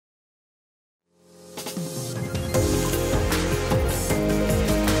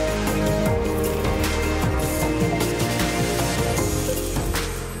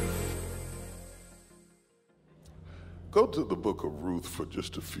Go to the book of Ruth for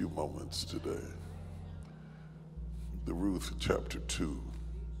just a few moments today. The Ruth chapter 2,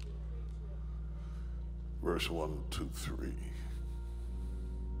 verse 1, 2, 3.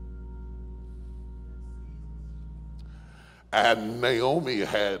 And Naomi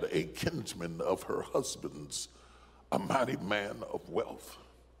had a kinsman of her husband's, a mighty man of wealth,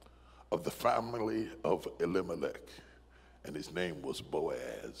 of the family of Elimelech, and his name was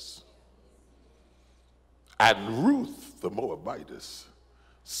Boaz. And Ruth the Moabitess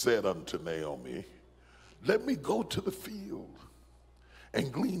said unto Naomi, let me go to the field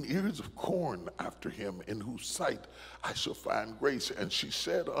and glean ears of corn after him, in whose sight I shall find grace. And she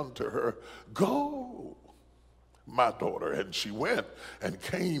said unto her, go, my daughter. And she went and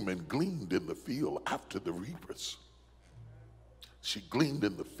came and gleaned in the field after the reapers. She gleaned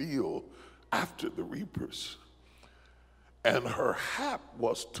in the field after the reapers. And her hap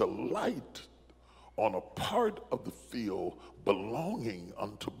was to light on a part of the field belonging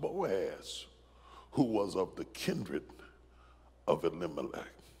unto Boaz, who was of the kindred of Elimelech.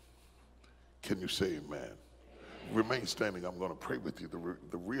 Can you say amen? Remain standing. I'm going to pray with you.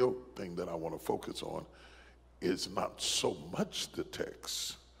 The real thing that I want to focus on is not so much the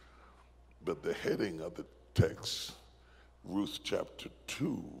text, but the heading of the text, Ruth chapter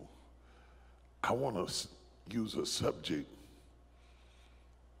 2. I want to use a subject,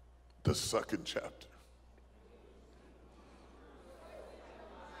 the second chapter.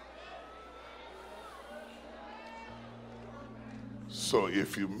 So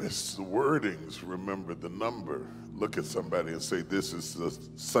if you miss the wordings, remember the number. Look at somebody and say, this is the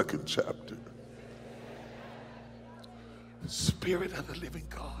second chapter. Spirit of the living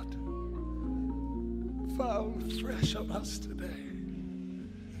God, fall fresh on us today.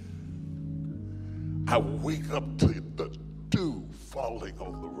 I wake up to the dew falling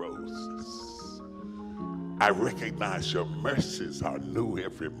on the roses. I recognize your mercies are new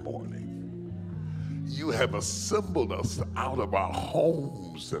every morning. You have assembled us out of our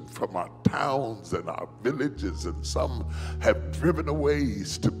homes and from our towns and our villages, and some have driven away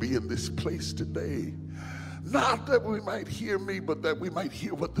to be in this place today. Not that we might hear me, but that we might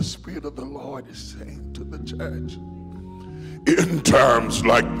hear what the Spirit of the Lord is saying to the church. In times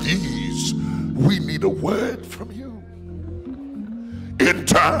like these, we need a word from you. In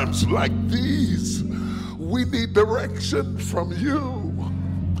times like these, we need direction from you.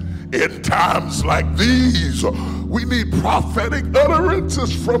 In times like these, we need prophetic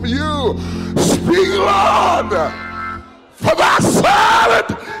utterances from you. Speak, Lord, for thy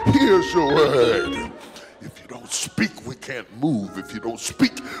servant hears your word. If you don't speak, we can't move. If you don't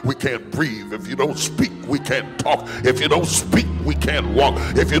speak, we can't breathe. If you don't speak, we can't talk. If you don't speak, we can't walk.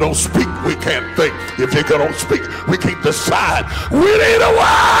 If you don't speak, we can't think. If you don't speak, we can't decide. We need a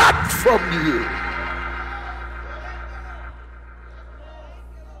word from you.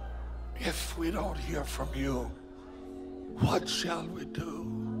 If we don't hear from you, what shall we do?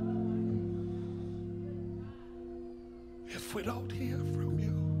 If we don't hear from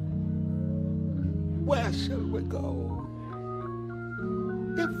you, where shall we go?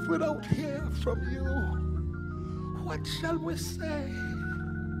 If we don't hear from you, what shall we say?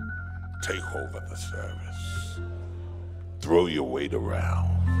 Take over the service. Throw your weight around.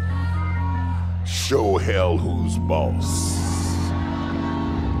 Show hell who's boss.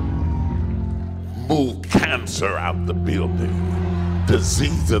 Move cancer out the building,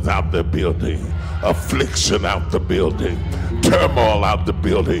 diseases out the building, affliction out the building, turmoil out the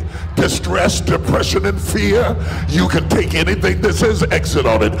building, distress, depression, and fear. You can take anything that says exit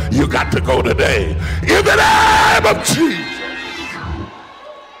on it. You got to go today. In the name of Jesus.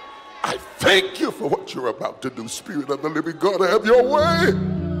 I thank you for what you're about to do. Spirit of the living God, have your way.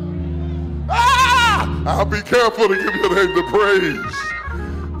 I'll be careful to give your name the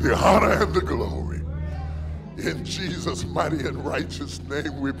praise, the honor, and the glory. In Jesus' mighty and righteous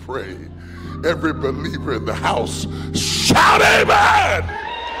name we pray. Every believer in the house, shout amen!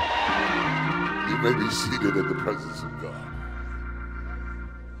 You may be seated in the presence of God.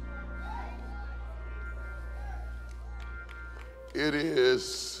 It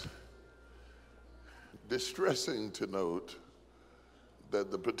is distressing to note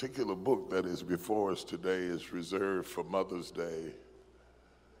that the particular book that is before us today is reserved for Mother's Day,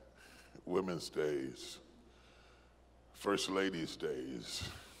 Women's Days, First Ladies' Days,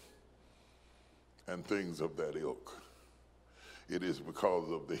 and things of that ilk. It is because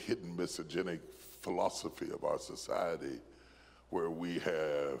of the hidden misogynic philosophy of our society, where we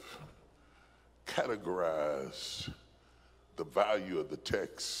have categorized the value of the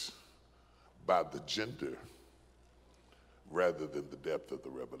text by the gender rather than the depth of the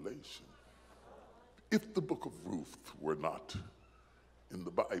revelation. If the book of Ruth were not in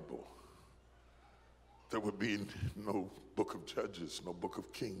the Bible, there would be no book of Judges, no book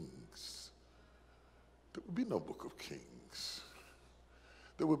of Kings. There would be no book of Kings.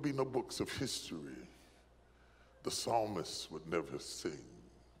 There would be no books of history. The psalmists would never sing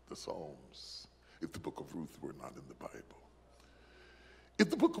the Psalms if the book of Ruth were not in the Bible. If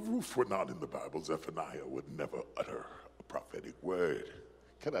the book of Ruth were not in the Bible, Zephaniah would never utter a prophetic word.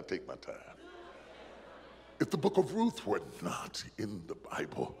 Can I take my time? If the book of Ruth were not in the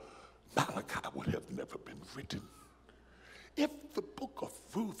Bible, Malachi would have never been written. If the book of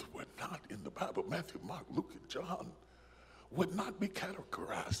Ruth were not in the Bible, Matthew, Mark, Luke, and John would not be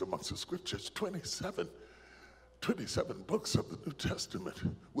categorized amongst the scriptures. 27 books of the New Testament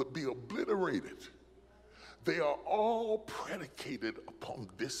would be obliterated. They are all predicated upon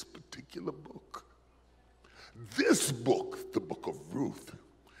this particular book. This book, the book of Ruth,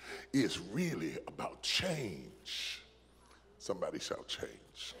 is really about change. Somebody shout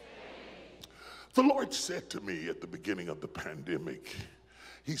change. The Lord said to me at the beginning of the pandemic,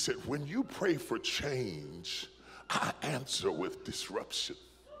 he said, when you pray for change, I answer with disruption.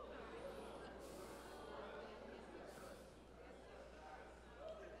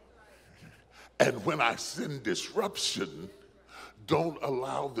 And when I send disruption, don't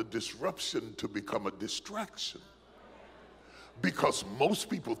allow the disruption to become a distraction. Because most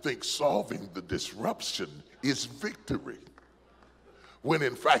people think solving the disruption is victory. When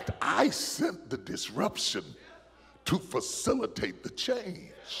in fact, I sent the disruption to facilitate the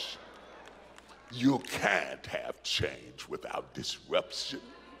change. You can't have change without disruption.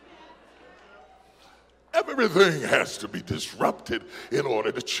 Everything has to be disrupted in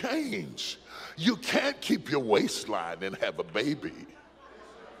order to change. You can't keep your waistline and have a baby.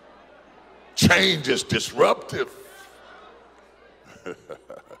 Change is disruptive.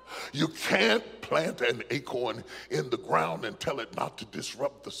 You can't plant an acorn in the ground and tell it not to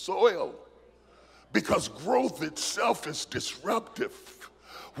disrupt the soil, because growth itself is disruptive.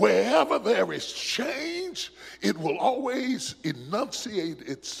 Wherever there is change, it will always enunciate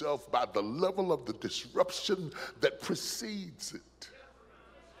itself by the level of the disruption that precedes it.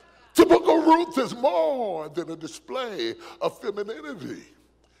 The book of Ruth is more than a display of femininity.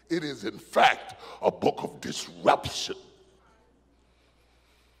 It is, in fact, a book of disruption.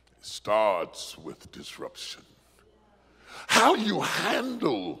 It starts with disruption. How you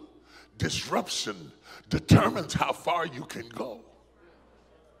handle disruption determines how far you can go.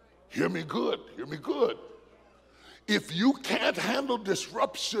 Hear me good, hear me good. If you can't handle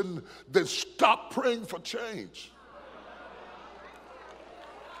disruption, then stop praying for change.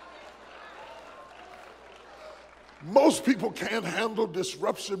 Most people can't handle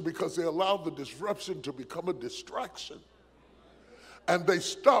disruption because they allow the disruption to become a distraction. And they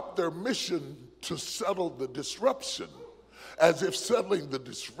stop their mission to settle the disruption, as if settling the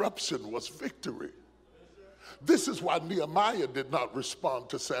disruption was victory. This is why Nehemiah did not respond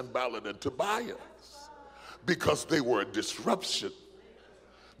to Sanballat and Tobias, because they were a disruption.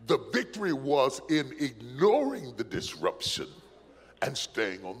 The victory was in ignoring the disruption and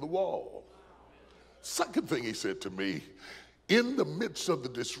staying on the wall. Second thing he said to me, in the midst of the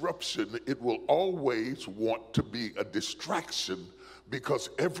disruption, it will always want to be a distraction, because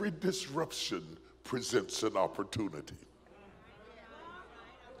every disruption presents an opportunity.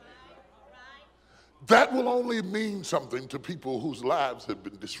 That will only mean something to people whose lives have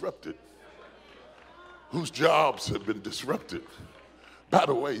been disrupted, whose jobs have been disrupted. By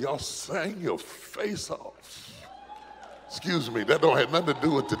the way, y'all sang your face off. Excuse me, that don't have nothing to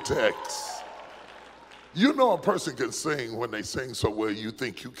do with the text. You know a person can sing when they sing so well you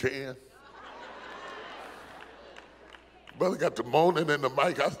think you can. Brother got to moaning in the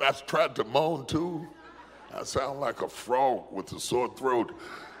mic. I tried to moan too. I sound like a frog with a sore throat.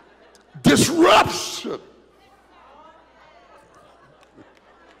 Disruption.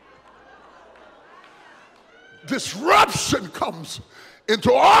 Disruption comes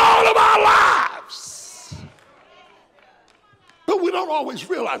into all of our lives. But we don't always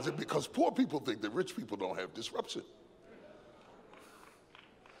realize it, because poor people think that rich people don't have disruption.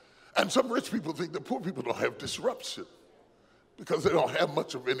 And some rich people think that poor people don't have disruption. Because they don't have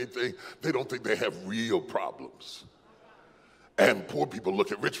much of anything, they don't think they have real problems. And poor people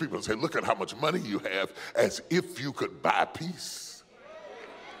look at rich people and say, look at how much money you have, as if you could buy peace.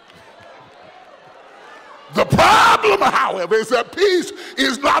 The problem, however, is that peace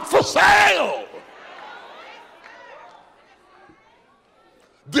is not for sale.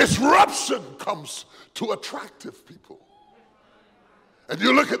 Disruption comes to attractive people. And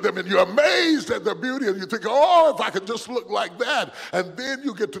you look at them and you're amazed at their beauty, and you think, oh, if I could just look like that. And then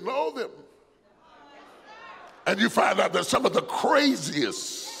you get to know them. And you find out that some of the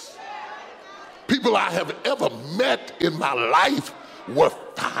craziest people I have ever met in my life were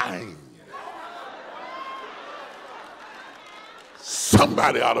fine.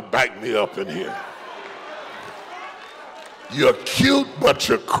 Somebody ought to back me up in here. You're cute, but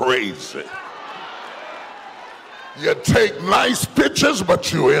you're crazy. You take nice pictures,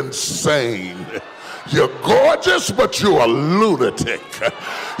 but you're insane. You're gorgeous, but you're a lunatic.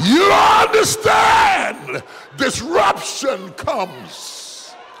 You don't understand. Disruption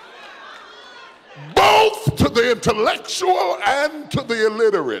comes both to the intellectual and to the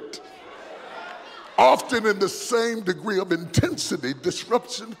illiterate. Often in the same degree of intensity,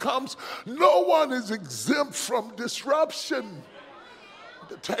 disruption comes. No one is exempt from disruption.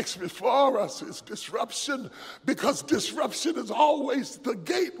 The text before us is disruption, because disruption is always the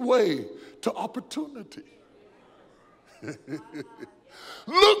gateway to opportunity.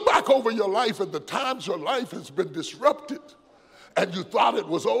 Look back over your life at the times your life has been disrupted and you thought it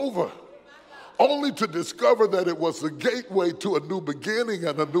was over, only to discover that it was the gateway to a new beginning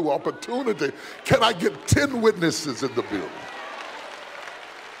and a new opportunity. Can I get 10 witnesses in the building?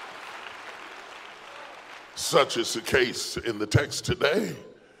 Such is the case in the text today.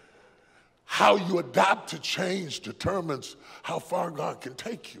 How you adapt to change determines how far God can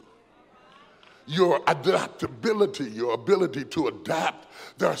take you. Your adaptability, your ability to adapt.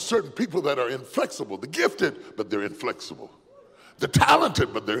 There are certain people that are inflexible. The gifted, but they're inflexible. The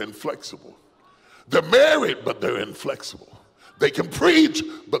talented, but they're inflexible. They're married, but they're inflexible. They can preach,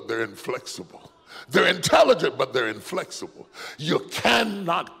 but they're inflexible. They're intelligent, but they're inflexible. You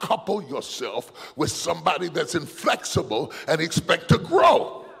cannot couple yourself with somebody that's inflexible and expect to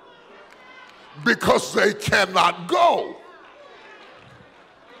grow, because they cannot go.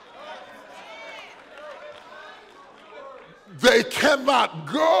 They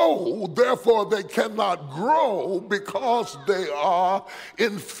cannot go, therefore they cannot grow, because they are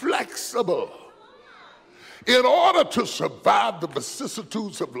inflexible. In order to survive the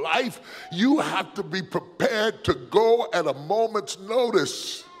vicissitudes of life, you have to be prepared to go at a moment's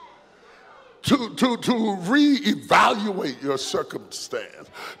notice, to reevaluate your circumstance,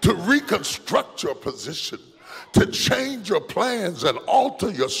 to reconstruct your position, to change your plans and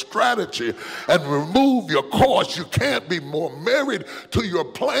alter your strategy and remove your course. You can't be more married to your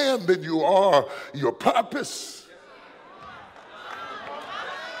plan than you are your purpose.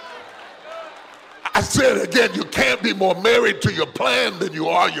 I said it again, you can't be more married to your plan than you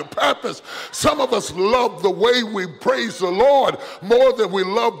are your purpose. Some of us love the way we praise the Lord more than we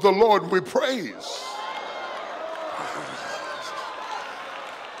love the Lord we praise.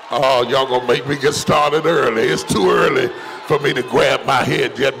 Oh, y'all gonna make me get started early. It's too early for me to grab my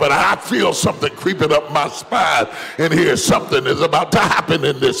head yet, but I feel something creeping up my spine, and here something is about to happen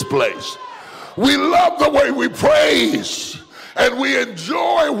in this place. We love the way we praise, and we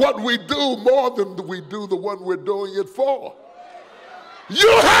enjoy what we do more than we do the one we're doing it for.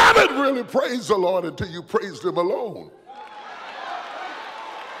 You haven't really praised the Lord until you praised him alone.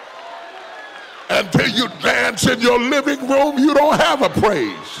 Until you dance in your living room, you don't have a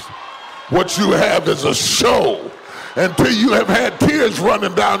praise. What you have is a show. Until you have had tears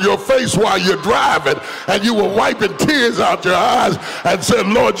running down your face while you're driving, and you were wiping tears out your eyes and said,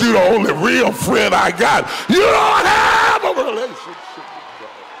 Lord, you're the only real friend I got. You don't have a relationship with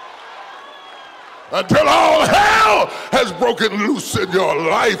God. Until all hell has broken loose in your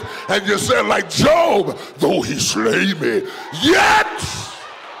life, and you said, like Job, though he slay me, yet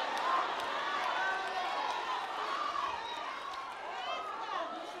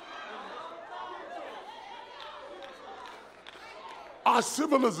our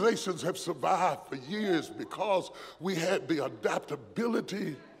civilizations have survived for years because we had the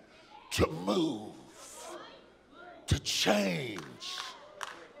adaptability to move, to change,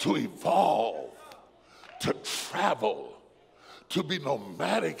 to evolve, to travel, to be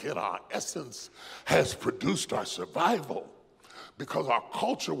nomadic in our essence has produced our survival, because our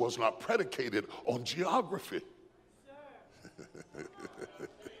culture was not predicated on geography.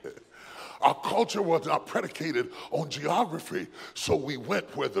 Our culture was not predicated on geography, so we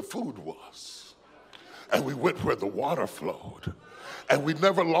went where the food was, and we went where the water flowed. And we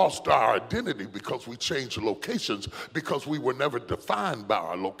never lost our identity because we changed locations, because we were never defined by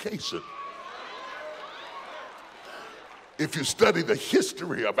our location. If you study the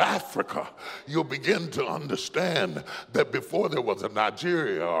history of Africa, you'll begin to understand that before there was a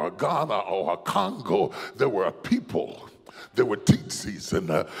Nigeria or a Ghana or a Congo, there were a people There were Tutsis, and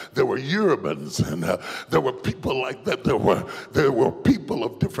there were Yorubans, and there were people like that. There were people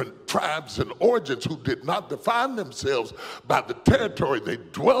of different tribes and origins who did not define themselves by the territory they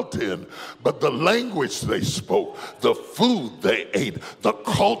dwelt in, but the language they spoke, the food they ate, the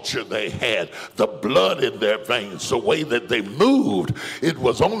culture they had, the blood in their veins, the way that they moved. It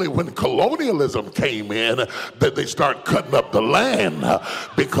was only when colonialism came in that they started cutting up the land,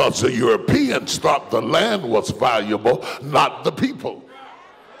 because the Europeans thought the land was valuable, not the people.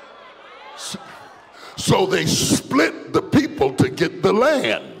 So they split the people to get the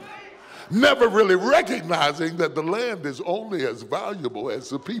land, never really recognizing that the land is only as valuable as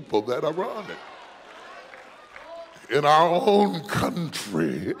the people that are on it. In our own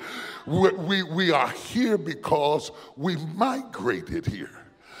country, we are here because we migrated here.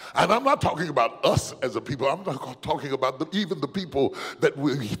 And I'm not talking about us as a people. I'm not talking about even the people that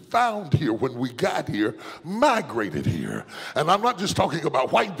we found here when we got here, migrated here. And I'm not just talking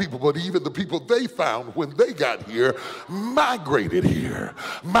about white people, but even the people they found when they got here, migrated here.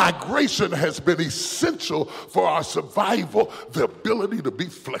 Migration has been essential for our survival, the ability to be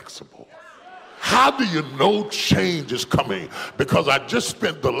flexible. How do you know change is coming? Because I just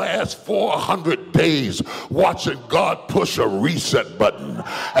spent the last 400 days watching God push a reset button.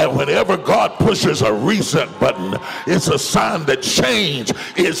 And whenever God pushes a reset button, it's a sign that change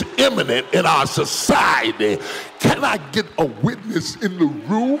is imminent in our society. Can I get a witness in the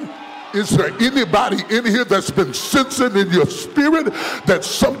room? Is there anybody in here that's been sensing in your spirit that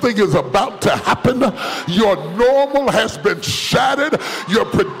something is about to happen? Your normal has been shattered. Your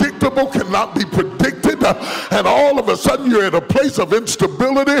predictable cannot be predicted. And all of a sudden you're in a place of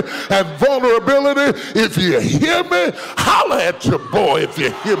instability and vulnerability. If you hear me, holler at your boy if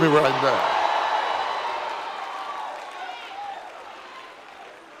you hear me right now.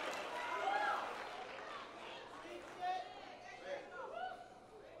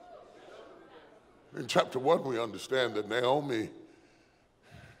 In chapter 1, we understand that Naomi,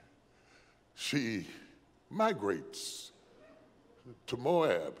 she migrates to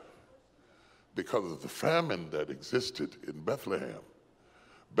Moab because of the famine that existed in Bethlehem.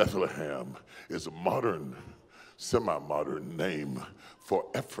 Bethlehem is a modern, semi-modern name for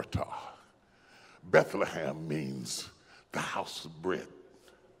Ephratah. Bethlehem means the house of bread.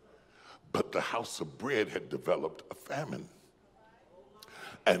 But the house of bread had developed a famine.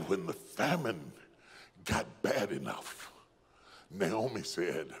 And when the famine got bad enough, Naomi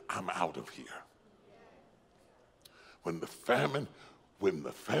said, I'm out of here. When the famine,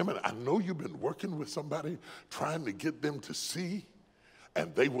 I know you've been working with somebody trying to get them to see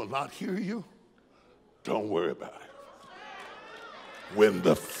and they will not hear you. Don't worry about it. When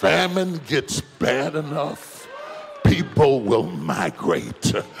the famine gets bad enough, people will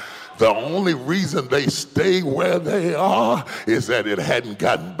migrate. The only reason they stay where they are is that it hadn't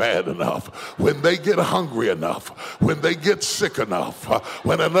gotten bad enough. When they get hungry enough, when they get sick enough,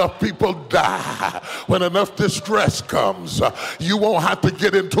 when enough people die, when enough distress comes, you won't have to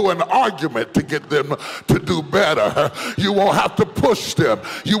get into an argument to get them to do better. You won't have to push them.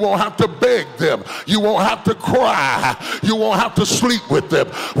 You won't have to beg them. You won't have to cry. You won't have to sleep with them.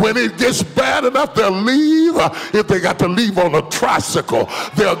 When it gets bad enough, they'll leave. If they got to leave on a tricycle,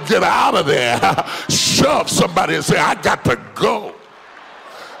 they'll get out of there, shove somebody and say, I got to go.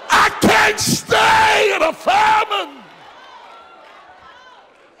 I can't stay in a famine.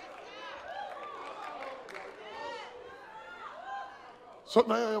 So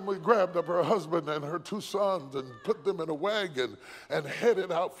Naomi grabbed up her husband and her 2 sons and put them in a wagon and headed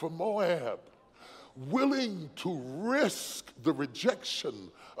out for Moab, willing to risk the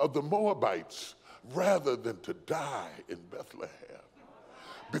rejection of the Moabites rather than to die in Bethlehem.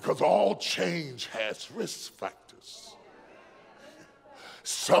 Because all change has risk factors.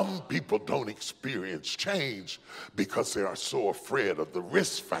 Some people don't experience change because they are so afraid of the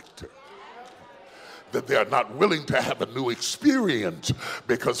risk factor that they are not willing to have a new experience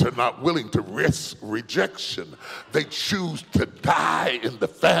because they're not willing to risk rejection. They choose to die in the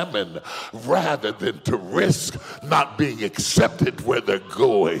famine rather than to risk not being accepted where they're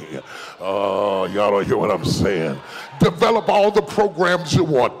going. Oh, y'all don't hear what I'm saying. Develop all the programs you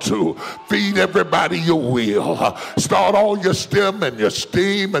want to. Feed everybody you will. Start all your STEM and your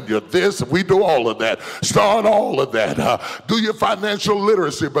STEAM and your this. We do all of that. Start all of that. Do your financial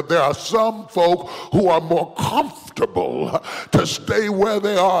literacy. But there are some folk who are more comfortable to stay where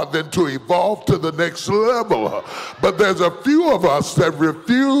they are than to evolve to the next level. But there's a few of us that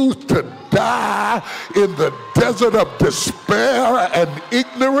refuse to die in the desert of despair and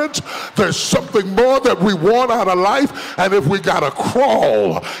ignorance. There's something more that we want out of life. And if we gotta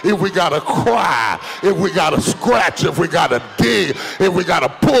crawl, if we gotta cry, if we gotta scratch, if we gotta dig, if we gotta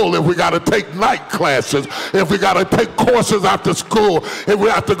pull, if we gotta take night classes, if we gotta take courses after school, if we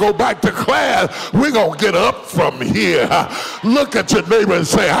have to go back to class, we're gonna get up from here. Look at your neighbor and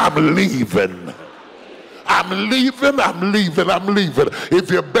say, I'm leaving. I'm leaving, I'm leaving, I'm leaving. If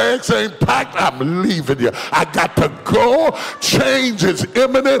your bags ain't packed, I'm leaving you. I got to go. Change is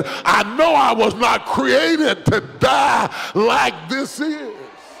imminent. I know I was not created to die like this is.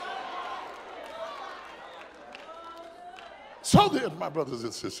 So then, my brothers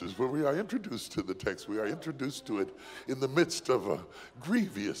and sisters, when we are introduced to the text, we are introduced to it in the midst of a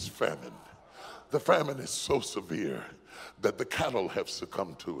grievous famine. The famine is so severe that the cattle have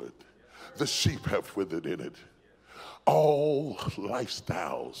succumbed to it. The sheep have withered in it. All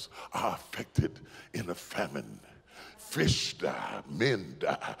lifestyles are affected in a famine. Fish die, men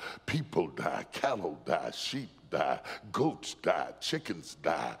die, people die, cattle die, sheep die, goats die, chickens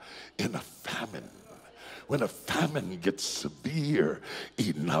die in a famine. When a famine gets severe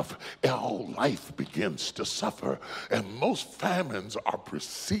enough, all life begins to suffer. And most famines are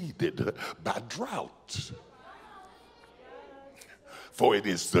preceded by drought. For it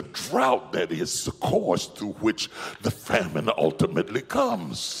is the drought that is the course through which the famine ultimately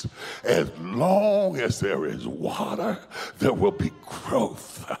comes. As long as there is water, there will be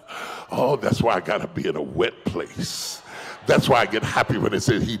growth. Oh, that's why I gotta be in a wet place. That's why I get happy when it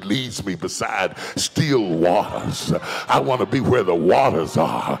says he leads me beside still waters. I want to be where the waters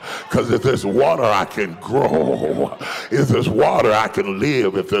are, because if there's water, I can grow. If there's water, I can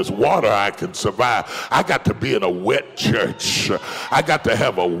live. If there's water, I can survive. I got to be in a wet church. I got to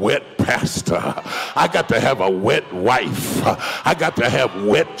have a wet pastor. I got to have a wet wife. I got to have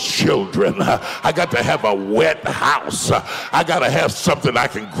wet children. I got to have a wet house. I got to have something I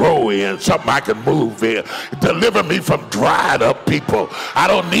can grow in, something I can move in. Deliver me from dried up people. I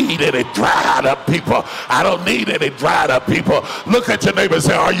don't need any dried up people. I don't need any dried up people. Look at your neighbor and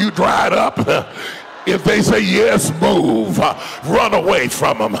say, are you dried up? If they say yes, move. Run away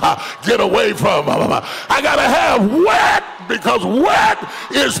from them. Get away from them. I gotta have wet, because wet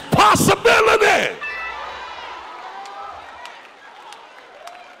is possibility.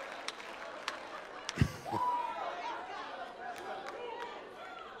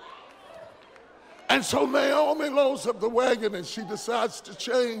 And so Naomi loads up the wagon and she decides to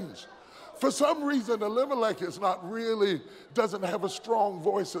change. For some reason, Elimelech doesn't have a strong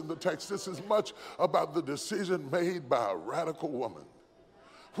voice in the text. This is much about the decision made by a radical woman.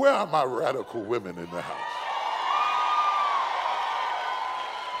 Where are my radical women in the house?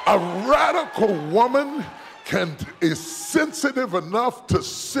 A radical woman is sensitive enough to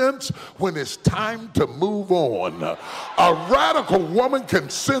sense when it's time to move on. A radical woman can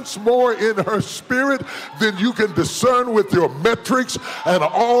sense more in her spirit than you can discern with your metrics and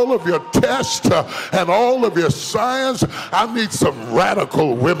all of your tests and all of your science. I need some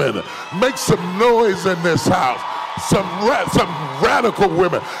radical women. Make some noise in this house. Some radical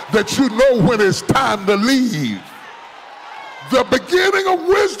women that you know when it's time to leave. The beginning of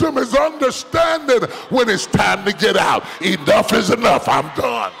wisdom is understanding when it's time to get out. Enough is enough. I'm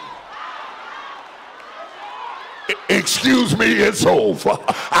done. Excuse me, it's over.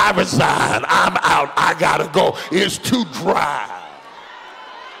 I resign. I'm out. I gotta go. It's too dry.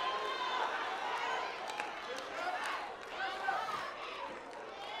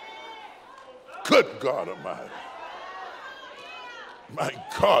 Good God Almighty. My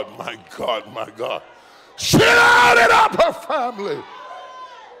God, my God, my God. She rounded up her family,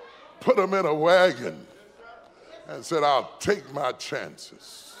 put them in a wagon, and said, I'll take my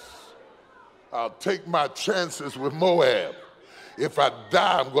chances. I'll take my chances with Moab. If I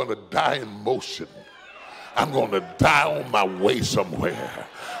die, I'm going to die in motion. I'm going to die on my way somewhere.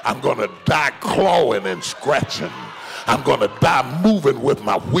 I'm going to die clawing and scratching. I'm going to die moving with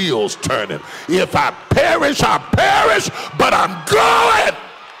my wheels turning. If I perish, I perish, but I'm going.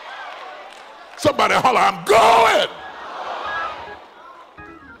 Somebody holler, I'm going.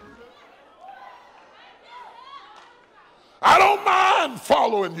 I don't mind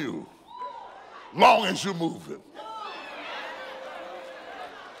following you long as you're moving.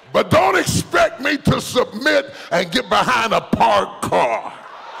 But don't expect me to submit and get behind a parked car.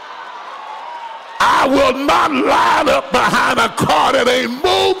 I will not line up behind a car that ain't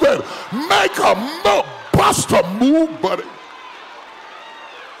moving. Make a move, bust a move, buddy.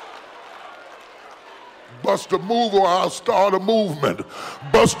 Bust a move or I'll start a movement.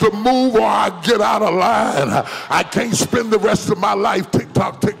 Bust a move or I'll get out of line. I can't spend the rest of my life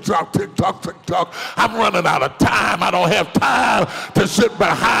tick-tock, tick-tock, tick-tock, tick-tock. I'm running out of time. I don't have time to sit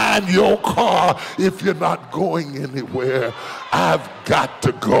behind your car if you're not going anywhere. I've got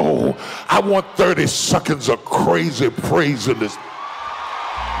to go. I want 30 seconds of crazy praise in this.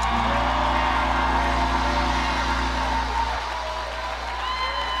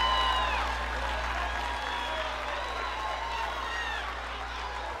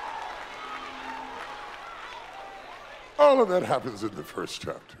 All of that happens in the first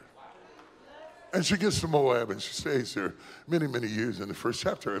chapter. And she gets to Moab and she stays there many, many years in the first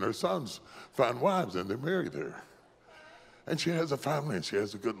chapter. And her sons find wives and they're married there. And she has a family and she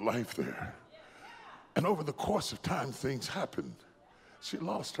has a good life there. And over the course of time, things happened. She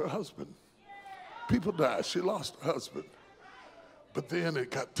lost her husband. People died. She lost her husband. But then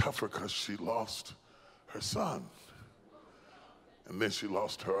it got tougher because she lost her son. And then she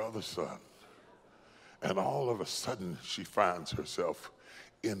lost her other son. And all of a sudden, she finds herself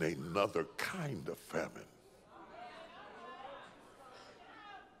in another kind of famine.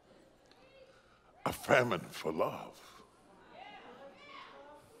 A famine for love.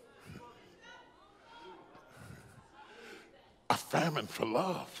 A famine for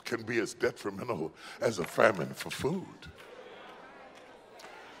love can be as detrimental as a famine for food.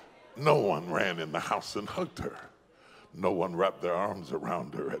 No one ran in the house and hugged her. No one wrapped their arms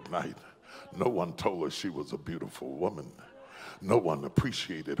around her at night. No one told her she was a beautiful woman. No one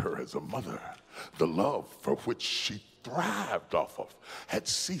appreciated her as a mother. The love for which she thrived off of had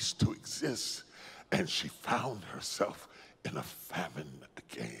ceased to exist, and she found herself in a famine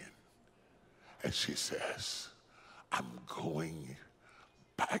again. And she says, I'm going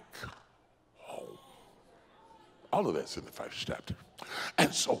back home. All of that's in the first chapter.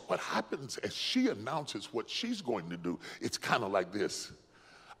 And so what happens as she announces what she's going to do, it's kind of like this.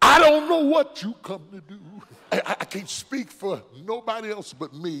 I don't know what you come to do. I can't speak for nobody else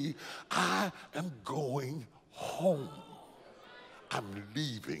but me. I am going home. I'm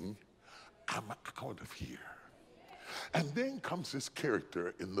leaving. I'm out of here. And then comes this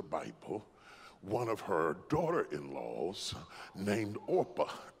character in the Bible, one of her daughter-in-laws named Orpah.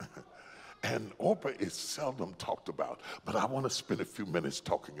 And Orpah is seldom talked about, but I want to spend a few minutes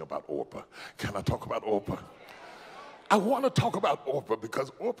talking about Orpah. Can I talk about Orpah? I want to talk about Orpah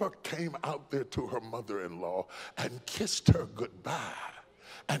because Orpah came out there to her mother-in-law and kissed her goodbye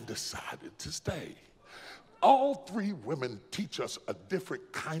and decided to stay. All three women teach us a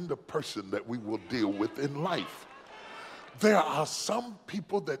different kind of person that we will deal with in life. There are some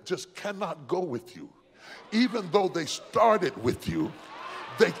people that just cannot go with you. Even though they started with you,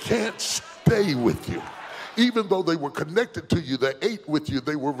 they can't stay with you. Even though they were connected to you, they ate with you,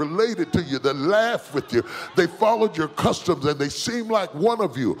 they were related to you, they laughed with you, they followed your customs, and they seem like one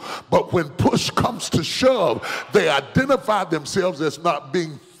of you. But when push comes to shove, they identify themselves as not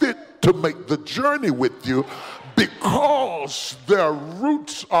being fit to make the journey with you because their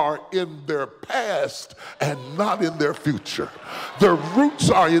roots are in their past and not in their future. Their roots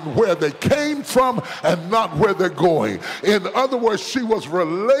are in where they came from and not where they're going. In other words, she was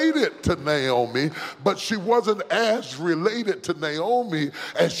related to Naomi, but she wasn't as related to Naomi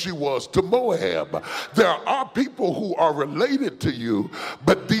as she was to Moab. There are people who are related to you,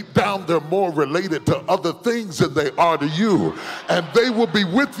 but deep down they're more related to other things than they are to you. And they will be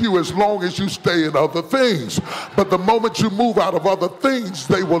with you as long as you stay in other things. But the moment you move out of other things,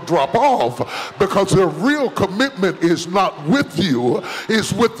 they will drop off because their real commitment is not with you,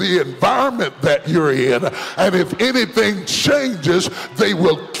 it's with the environment that you're in. And if anything changes, they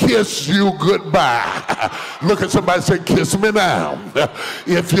will kiss you goodbye. Look at somebody and say, kiss me now.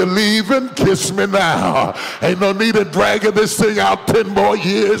 If you're leaving, kiss me now. Ain't no need of dragging this thing out 10 more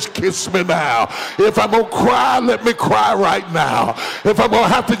years, kiss me now. If I'm going to cry, let me cry right now. If I'm going to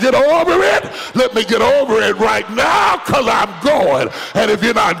have to get over it, let me get over it right now, because I'm going. And if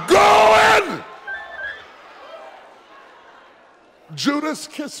you're not going, Judas,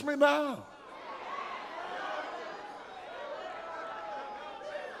 kiss me now.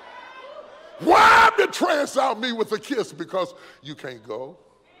 Why did you trance out me with a kiss? Because you can't go.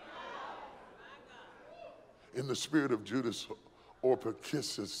 In the spirit of Judas, Orpah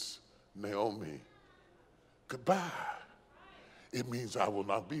kisses Naomi goodbye. It means I will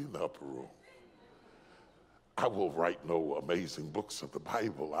not be in the upper room. I will write no amazing books of the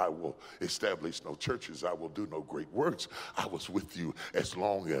Bible. I will establish no churches. I will do no great works. I was with you as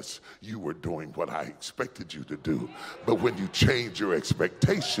long as you were doing what I expected you to do. But when you change your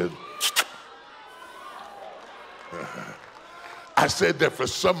expectation, I said that for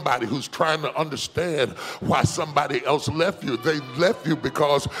somebody who's trying to understand why somebody else left you. They left you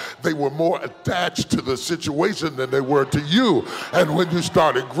because they were more attached to the situation than they were to you. And when you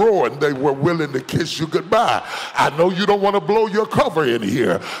started growing, they were willing to kiss you goodbye. I know you don't want to blow your cover in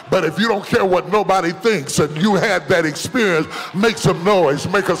here, but if you don't care what nobody thinks and you had that experience, make some noise,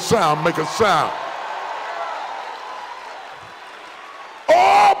 make a sound, make a sound.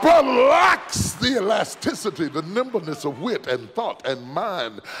 Oh, but lacks the elasticity, the nimbleness of wit and thought and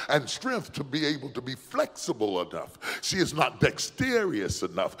mind and strength to be able to be flexible enough. She is not dexterous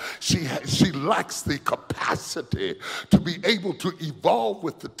enough. She lacks the capacity to be able to evolve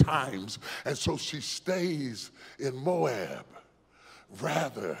with the times, and so she stays in Moab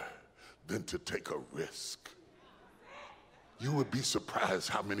rather than to take a risk. You would be surprised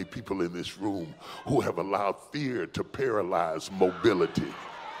how many people in this room who have allowed fear to paralyze mobility.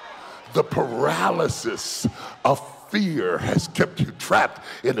 The paralysis of fear has kept you trapped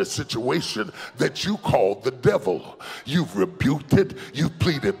in a situation that you call the devil. You've rebuked it, you've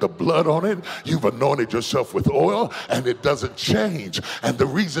pleaded the blood on it, you've anointed yourself with oil, and it doesn't change. And the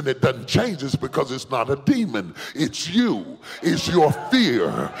reason it doesn't change is because it's not a demon. It's you. It's your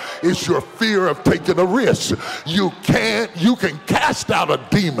fear. It's your fear of taking a risk. You can cast out a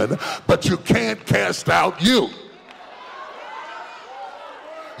demon, but you can't cast out you.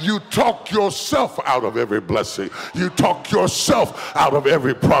 You talk yourself out of every blessing. You talk yourself out of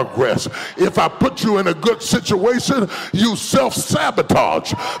every progress. If I put you in a good situation, you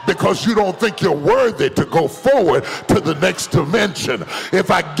self-sabotage because you don't think you're worthy to go forward to the next dimension.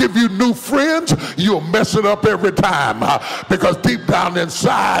 If I give you new friends, you'll mess it up every time because deep down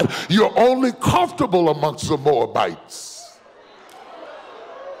inside, you're only comfortable amongst the Moabites.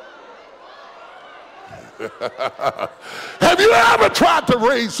 Have you ever tried to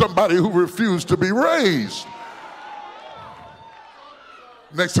raise somebody who refused to be raised?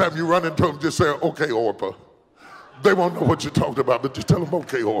 Next time you run into them, just say, okay, Orpah. They won't know what you're talking about, but just tell them,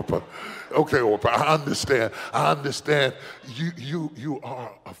 okay, Orpah. Okay, Orpah, I understand. I understand. You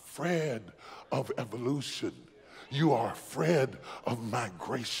are afraid of evolution. You are afraid of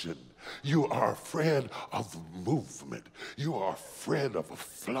migration. You are afraid of movement. You are afraid of a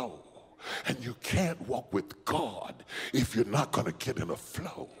flow. And you can't walk with God if you're not going to get in a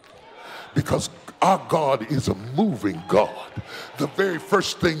flow. Because our God is a moving God. The very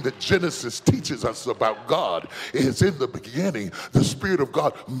first thing that Genesis teaches us about God is in the beginning, the Spirit of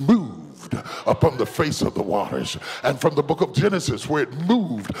God moved upon the face of the waters. And from the book of Genesis, where it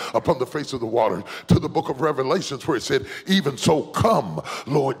moved upon the face of the waters, to the book of Revelations, where it said, even so come,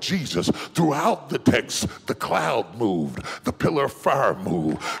 Lord Jesus. Throughout the text, the cloud moved, the pillar of fire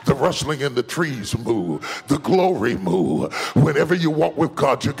moved, the rustling in the trees moved, the glory moved. Whenever you walk with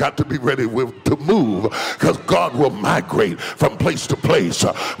God, you got to be ready to move, because God will migrate from place to place.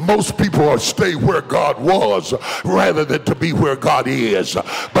 Most people stay where God was rather than to be where God is.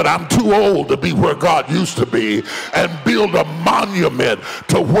 But I'm too old to be where God used to be and build a monument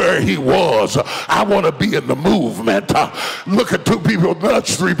to where he was. I want to be in the movement. Look at two people,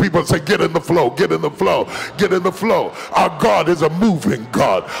 nudge three people and say, get in the flow, get in the flow, get in the flow. Our God is a moving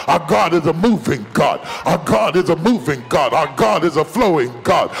God. Our God is a moving God. Our God is a moving God. Our God is a flowing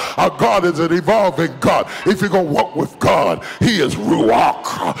God. Our God is an evolving God. If you're going to walk with God, he is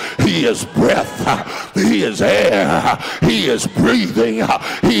ruach, he is breath, he is air, he is breathing,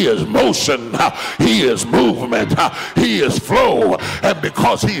 he is motion, he is movement, he is flow. And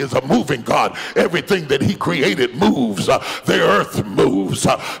because he is a moving God, everything that he created moves. The earth moves,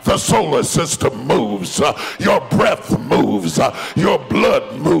 the solar system moves, your breath moves, your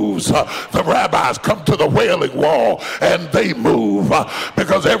blood moves. The rabbis come to the Wailing Wall and they move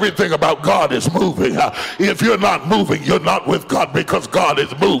because everything about God is moving. If you're not moving, you're not with God, because God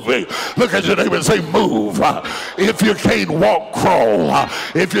is moving. Look at your neighbor and say, move. If you can't walk, crawl.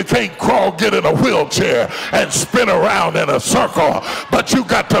 If you can't crawl, get in a wheelchair and spin around in a circle. But you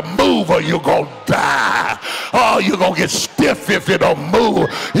got to move or you're going to die. Oh, you're going to get stiff if you don't move.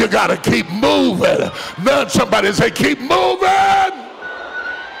 You got to keep moving. Nudge somebody and say, keep moving.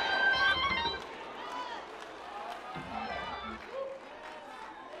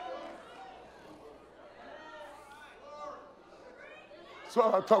 So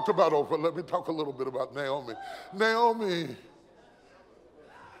I talked about Oprah. Let me talk a little bit about Naomi.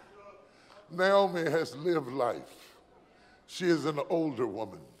 Naomi has lived life. She is an older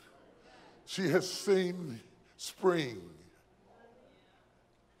woman. She has seen spring.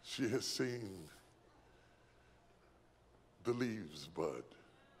 She has seen the leaves bud.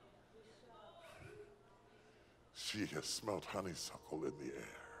 She has smelt honeysuckle in the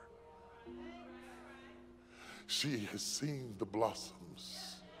air. She has seen the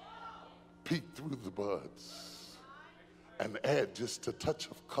blossoms peek through the buds and add just a touch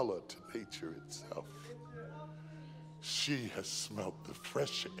of color to nature itself. She has smelt the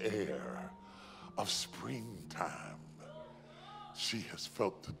fresh air of springtime. She has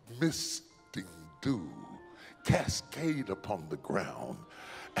felt the misting dew cascade upon the ground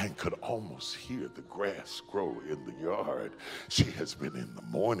and could almost hear the grass grow in the yard. She has been in the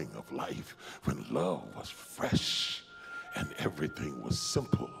morning of life when love was fresh and everything was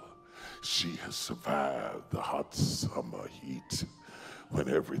simple. She has survived the hot summer heat when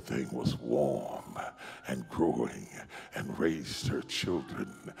everything was warm and growing, and raised her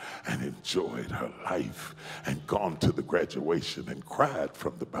children and enjoyed her life and gone to the graduation and cried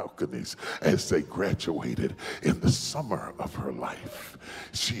from the balconies as they graduated in the summer of her life.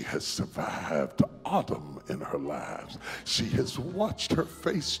 She has survived autumn in her lives. She has watched her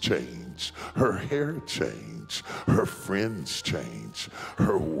face change, her hair change, her friends change,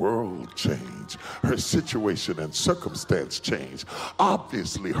 her world change, her situation and circumstance change.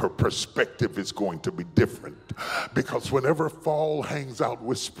 Obviously, her perspective is going to be different, because whenever fall hangs out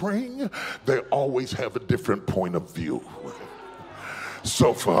with spring, they always have a different point of view.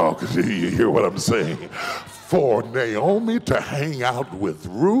 So far, you hear what I'm saying? For Naomi to hang out with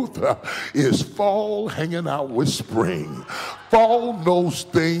Ruth is fall hanging out with spring. Fall knows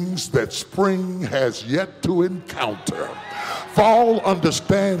things that spring has yet to encounter. Fall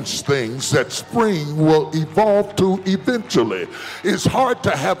understands things that spring will evolve to eventually. It's hard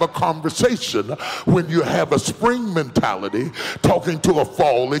to have a conversation when you have a spring mentality talking to a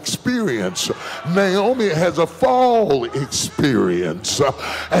fall experience. Naomi has a fall experience,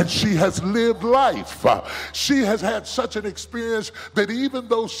 and she has lived life. She has had such an experience that even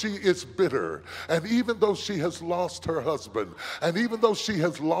though she is bitter, and even though she has lost her husband, and even though she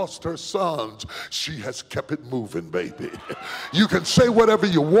has lost her sons, she has kept it moving, baby. You can say whatever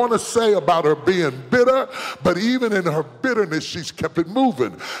you want to say about her being bitter, but even in her bitterness, she's kept it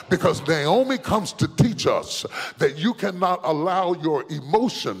moving, because Naomi comes to teach us that you cannot allow your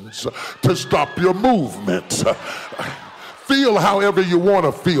emotions to stop your movement. Feel however you want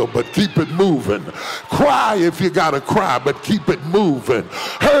to feel, but keep it moving. Cry if you got to cry, but keep it moving.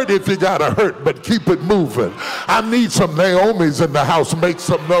 Hurt if you got to hurt, but keep it moving. I need some Naomis in the house. Make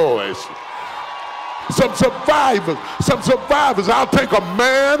some noise. Some survivors. I'll take a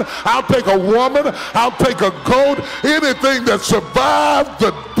man, I'll take a woman, I'll take a goat, anything that survived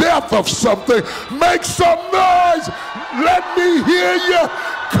the death of something. Make some noise. Let me hear you.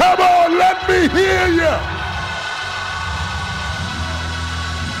 Come on, let me hear you.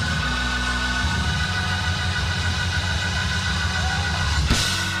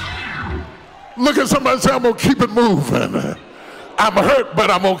 Look at somebody and say, I'm going to keep it moving. I'm hurt,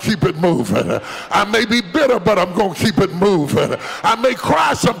 but I'm going to keep it moving. I may be bitter, but I'm going to keep it moving. I may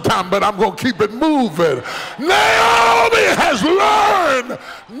cry sometime, but I'm going to keep it moving. Naomi has learned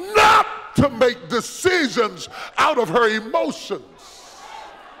not to make decisions out of her emotions.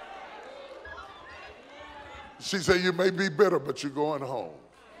 She said, you may be bitter, but you're going home.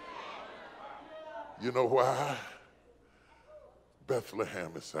 You know why?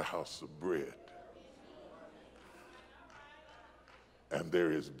 Bethlehem is the house of bread. And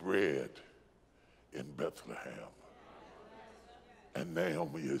there is bread in Bethlehem. And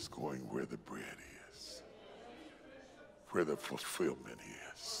Naomi is going where the bread is, where the fulfillment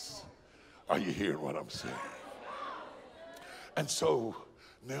is. Are you hearing what I'm saying? And so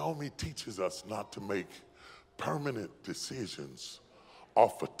Naomi teaches us not to make permanent decisions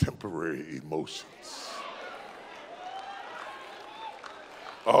off of temporary emotions.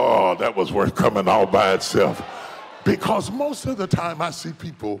 Oh, that was worth coming all by itself. Because most of the time I see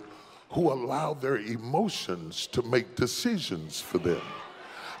people who allow their emotions to make decisions for them.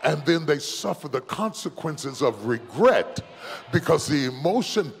 And then they suffer the consequences of regret because the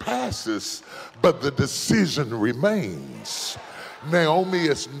emotion passes, but the decision remains. Naomi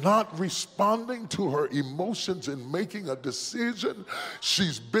is not responding to her emotions in making a decision.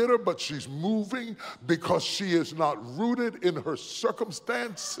 She's bitter, but she's moving because she is not rooted in her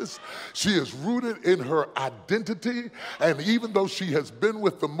circumstances. She is rooted in her identity. And even though she has been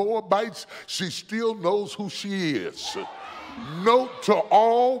with the Moabites, she still knows who she is. Note to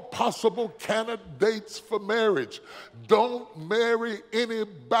all possible candidates for marriage: don't marry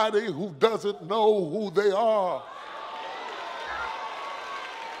anybody who doesn't know who they are.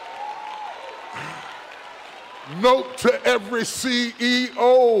 Note to every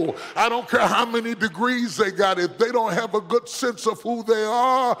CEO, I don't care how many degrees they got, if they don't have a good sense of who they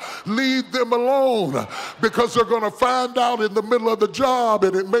are, leave them alone, because they're going to find out in the middle of the job,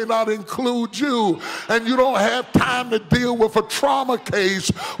 and it may not include you, and you don't have time to deal with a trauma case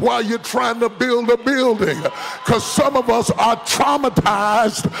while you're trying to build a building, because some of us are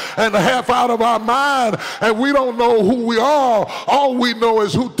traumatized and half out of our mind, and we don't know who we are. All we know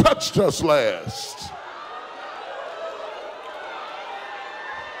is who touched us last.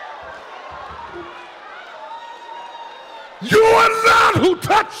 You are not who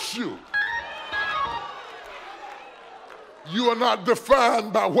touched you. You are not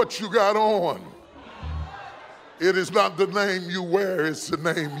defined by what you got on. It is not the name you wear, it's the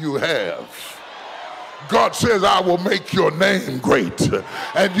name you have. God says, I will make your name great.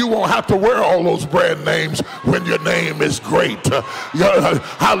 And you won't have to wear all those brand names when your name is great.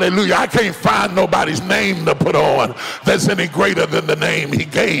 Hallelujah. I can't find nobody's name to put on that's any greater than the name he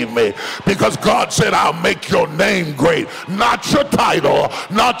gave me. Because God said, I'll make your name great. Not your title,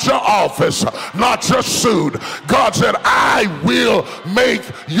 not your office, not your suit. God said, I will make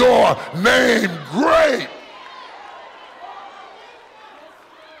your name great.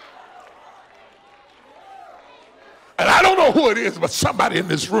 And I don't know who it is, but somebody in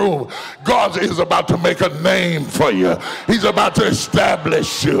this room, God is about to make a name for you. He's about to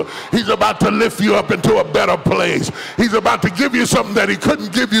establish you. He's about to lift you up into a better place. He's about to give you something that he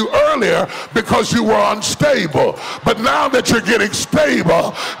couldn't give you earlier because you were unstable. But now that you're getting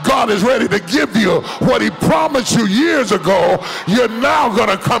stable, God is ready to give you what he promised you years ago. You're now going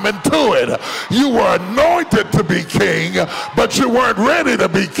to come into it. You were anointed to be king, but you weren't ready to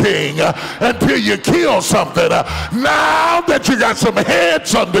be king until you killed something. Now that you got some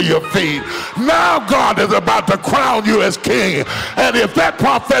heads under your feet, now God is about to crown you as king. And if that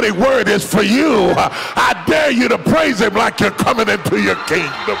prophetic word is for you, I dare you to praise him like you're coming into your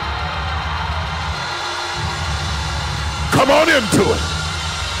kingdom. Come on into it.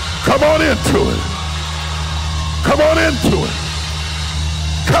 Come on into it. Come on into it.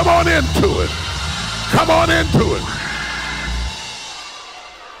 Come on into it. Come on into it.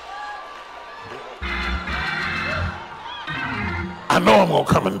 I know I'm going to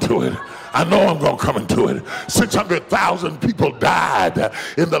come into it. I know I'm going to come into it. 600,000 people died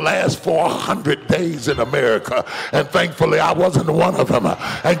in the last 400 days in America. And thankfully, I wasn't one of them.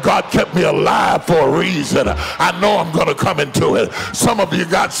 And God kept me alive for a reason. I know I'm going to come into it. Some of you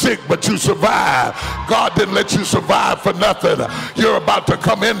got sick, but you survived. God didn't let you survive for nothing. You're about to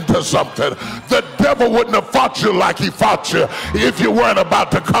come into something. The devil wouldn't have fought you like he fought you if you weren't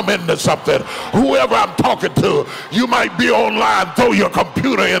about to come into something. Whoever I'm talking to, you might be online, throw your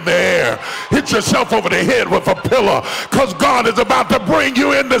computer in the air. Hit yourself over the head with a pillow, because God is about to bring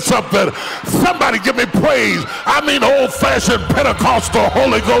you into something. Somebody give me praise. I mean old-fashioned Pentecostal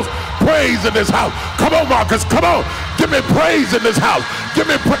Holy Ghost praise in this house. Come on, Marcus, come on. Give me praise in this house. Give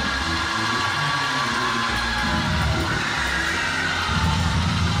me praise.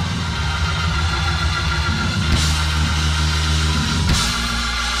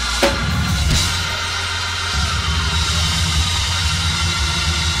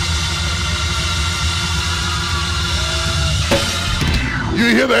 You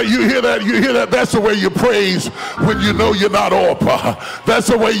hear that? You hear that? You hear that? That's the way you praise when you know you're not Orpah. That's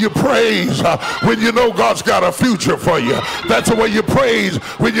the way you praise when you know God's got a future for you. That's the way you praise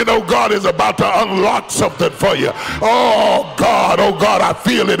when you know God is about to unlock something for you. Oh God, I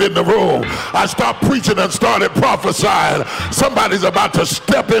feel it in the room. I stopped preaching and started prophesying. Somebody's about to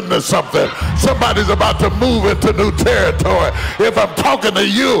step into something. Somebody's about to move into new territory. If I'm talking to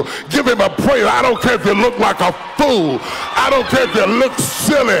you, give him a praise. I don't care if you look like a fool. I don't care if you look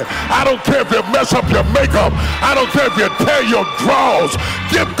silly. I don't care if you mess up your makeup. I don't care if you tear your drawers.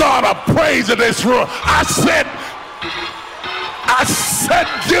 Give God a praise in this room. I said,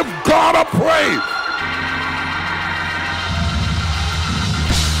 give God a praise.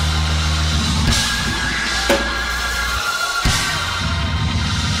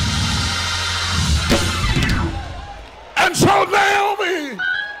 And so Naomi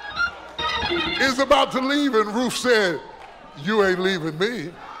is about to leave, and Ruth said, you ain't leaving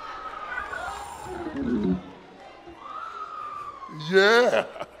me. Yeah,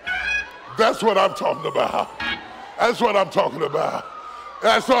 that's what I'm talking about. That's what I'm talking about.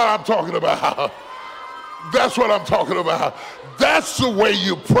 That's what I'm talking about. That's what I'm talking about. That's the way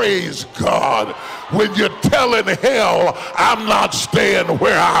you praise God, when you're telling hell, I'm not staying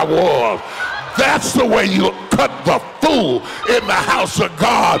where I was. That's the way you cut the fool in the house of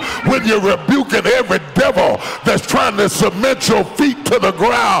God, when you're rebuking every devil that's trying to cement your feet to the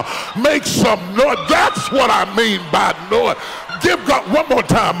ground, make some noise. That's what I mean by noise. Give God one more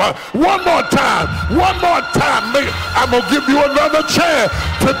time, one more time, one more time. I'm going to give you another chance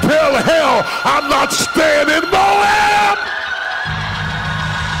to tell hell I'm not staying in Moab.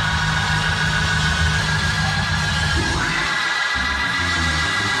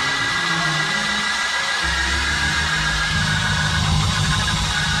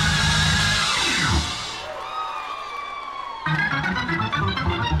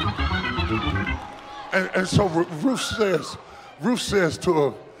 And so Ruth says to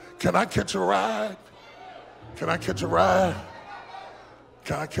her, can I catch a ride? Can I catch a ride?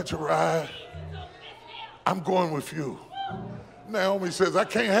 Can I catch a ride? I'm going with you. Naomi says, I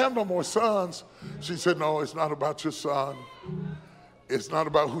can't have no more sons. She said, no, it's not about your son. It's not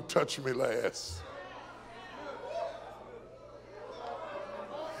about who touched me last.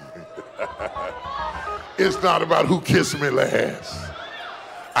 It's not about who kissed me last.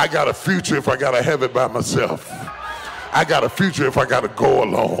 I got a future if I got to have it by myself. I got a future if I got to go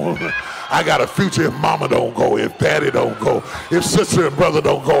alone. I got a future if mama don't go, if daddy don't go, if sister and brother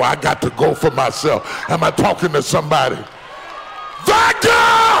don't go, I got to go for myself. Am I talking to somebody? Thy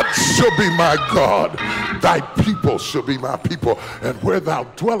God shall be my God. Thy people shall be my people. And where thou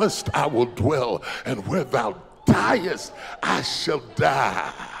dwellest, I will dwell. And where thou diest, I shall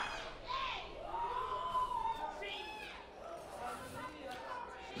die.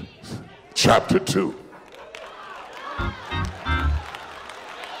 Chapter 2.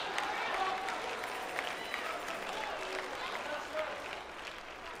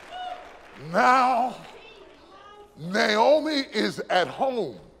 Now, Naomi is at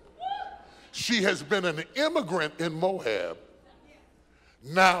home. She has been an immigrant in Moab.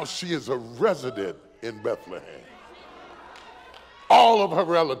 Now she is a resident in Bethlehem. All of her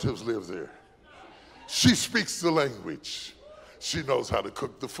relatives live there. She speaks the language. She knows how to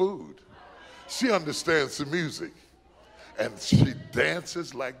cook the food. She understands the music. And she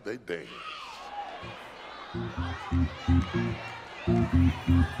dances like they dance.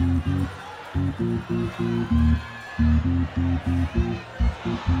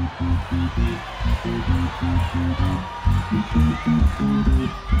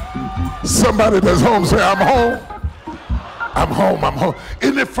 Somebody that's home say, I'm home. I'm home, I'm home.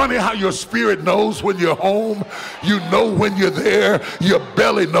 Isn't it funny how your spirit knows when you're home? You know when you're there. Your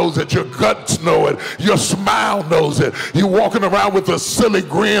belly knows it. Your guts know it. Your smile knows it. You're walking around with a silly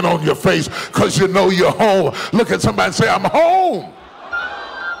grin on your face because you know you're home. Look at somebody and say, I'm home.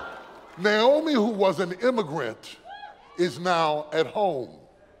 Naomi, who was an immigrant, is now at home.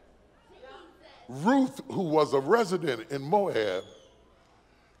 Ruth, who was a resident in Moab,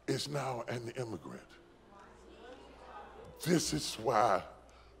 is now an immigrant. This is why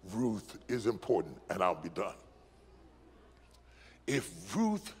Ruth is important, and I'll be done. If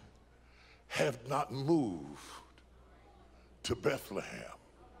Ruth had not moved to Bethlehem,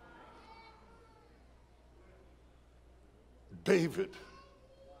 David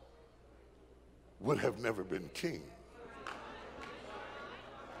would have never been king.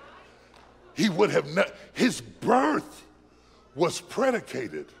 He would have his birth was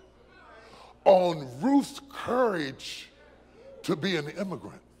predicated on Ruth's courage to be an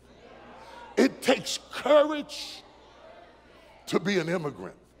immigrant. It takes courage to be an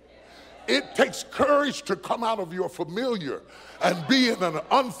immigrant. It takes courage to come out of your familiar and be in an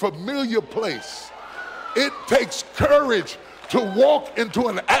unfamiliar place. It takes courage to walk into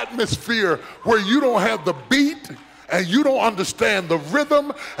an atmosphere where you don't have the beat and you don't understand the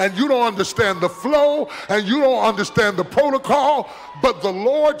rhythm and you don't understand the flow and you don't understand the protocol, but the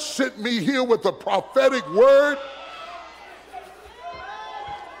Lord sent me here with a prophetic word.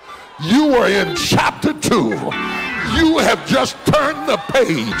 You are in chapter 2. You have just turned the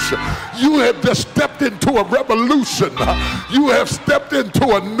page. You have just stepped into a revolution. You have stepped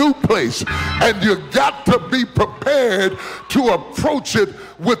into a new place, and you got to be prepared to approach it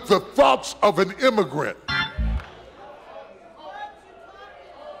with the thoughts of an immigrant.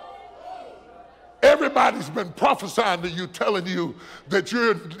 Everybody's been prophesying to you, telling you that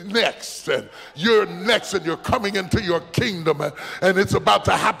you're next and you're coming into your kingdom and it's about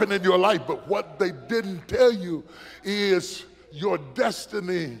to happen in your life. But what they didn't tell you is your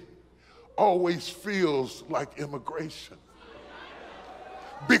destiny always feels like immigration.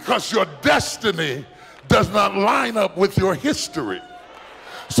 Because your destiny does not line up with your history.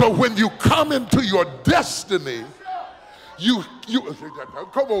 So when you come into your destiny, you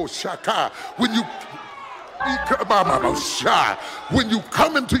come on, Shaka. When you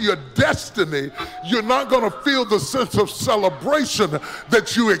come into your destiny, you're not going to feel the sense of celebration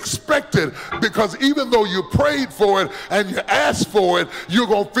that you expected, because even though you prayed for it and you asked for it, you're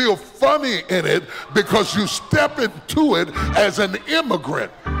going to feel funny in it because you step into it as an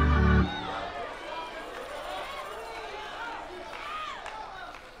immigrant.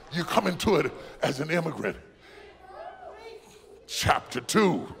 You come into it as an immigrant. Chapter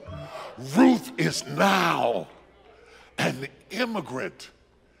 2. Ruth is now an immigrant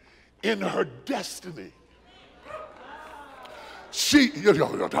in her destiny. She's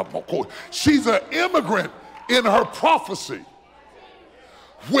an immigrant in her prophecy.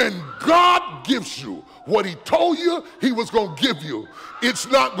 When God gives you what he told you he was going to give you, it's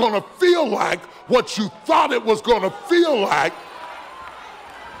not going to feel like what you thought it was going to feel like.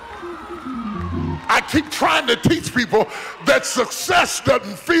 I keep trying to teach people that success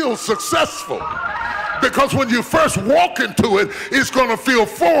doesn't feel successful, because when you first walk into it, it's going to feel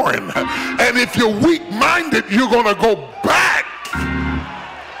foreign. And if you're weak-minded, you're going to go back.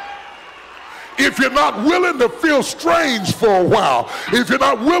 If you're not willing to feel strange for a while, if you're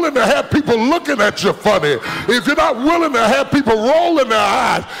not willing to have people looking at you funny, if you're not willing to have people rolling their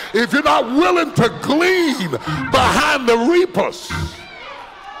eyes, if you're not willing to glean behind the reapers.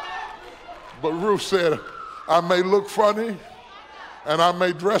 But Ruth said, I may look funny, and I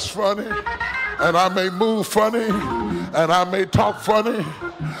may dress funny, and I may move funny, and I may talk funny,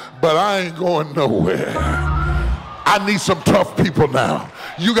 but I ain't going nowhere. I need some tough people now.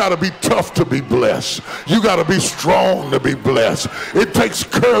 You got to be tough to be blessed. You got to be strong to be blessed. It takes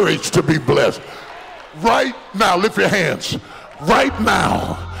courage to be blessed. Right now, lift your hands. Right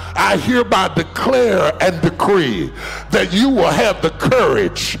now, I hereby declare and decree that you will have the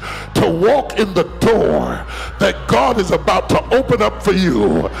courage to walk in the door that God is about to open up for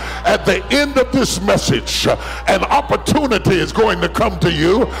you. At the end of this message, an opportunity is going to come to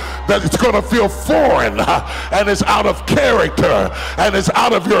you that it's going to feel foreign, and it's out of character, and it's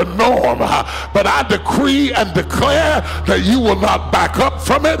out of your norm. But I decree and declare that you will not back up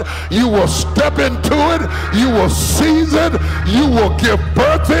from it. You will step into it. You will seize it. You will give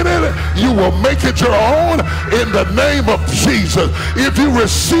birth in it. You will make it your own in the name of Jesus. If you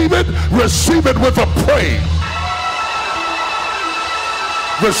receive it with a praise.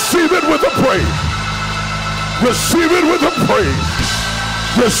 Receive it with a praise. Receive it with a praise.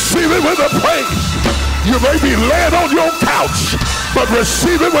 Receive it with a praise. You may be laying on your couch, but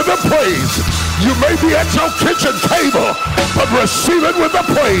receive it with a praise. You may be at your kitchen table, but receive it with a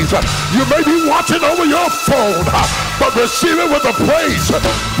praise. You may be watching over your phone, but receive it with a praise.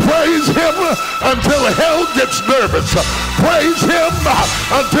 Praise him until hell gets nervous. Praise him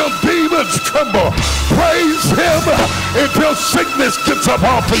until demons tremble. Praise him until sickness gets up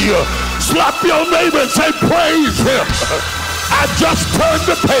off of you. Slap your neighbor and say, praise him. I just turned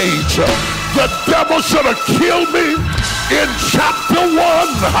the page. The devil should have killed me in chapter 1,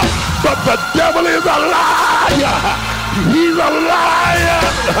 but the devil is a liar. He's a liar.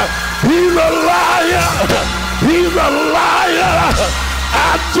 He's a liar. He's a liar.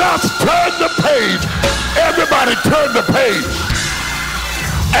 I just turned the page. Everybody turn the page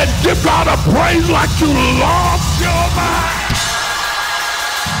and give God a praise like you lost your mind.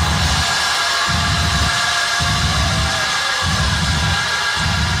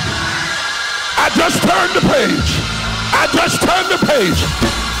 I just turned the page. I just turned the page.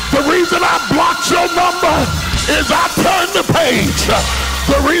 The reason I blocked your number is I turned the page.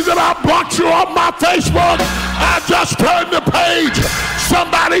 The reason I blocked you on my Facebook, I just turned the page.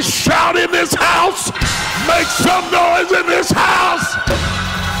 Somebody shout in this house. Make some noise in this house.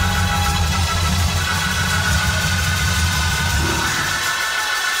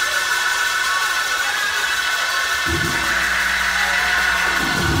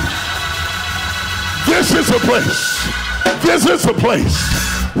 This is a place. This is a place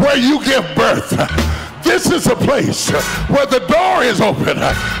where you give birth. This is a place where the door is open.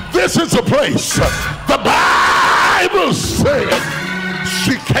 This is a place. The Bible said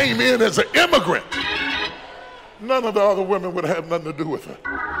she came in as an immigrant. None of the other women would have nothing to do with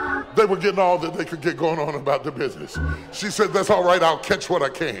her. They were getting all that they could get going on about the business. She said, that's all right, I'll catch what I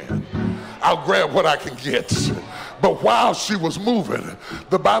can. I'll grab what I can get. But while she was moving,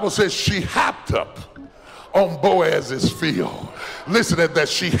 the Bible says she hopped up on Boaz's field. Listen to that.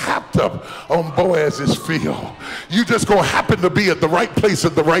 She hopped up on Boaz's field. You just gonna happen to be at the right place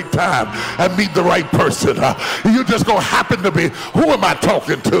at the right time and meet the right person. You just gonna happen to be. Who am I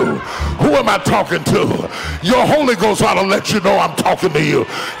talking to? Who am I talking to? Your Holy Ghost ought to let you know I'm talking to you.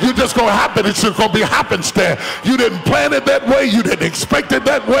 You just gonna happen. It's just gonna be happenstance. You didn't plan it that way. You didn't expect it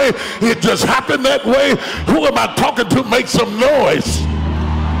that way. It just happened that way. Who am I talking to? Make some noise.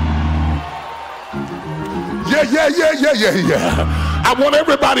 Yeah. I want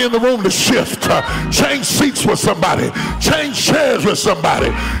everybody in the room to shift. Change seats with somebody. Change chairs with somebody.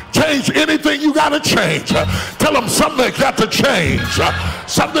 Change anything you got to change. Tell them something has got to change.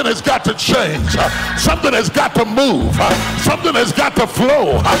 Something has got to change. Something has got to move. Something has got to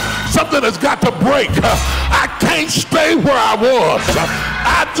flow. Something has got to break. I can't stay where I was.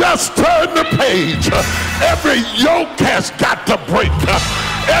 I just turned the page. Every yoke has got to break.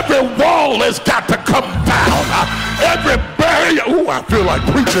 Every wall has got to come down. Every barrier. Ooh, I feel like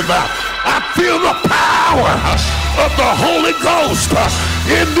preaching now. I feel the power of the Holy Ghost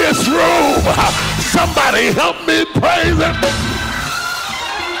in this room. Somebody help me praise Him.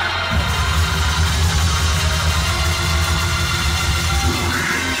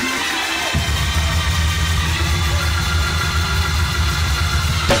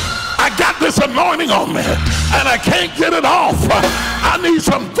 I got this anointing on me and I can't get it off. I need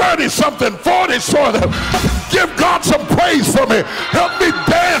some 30-something, 40-something. Give God some praise for me. Help me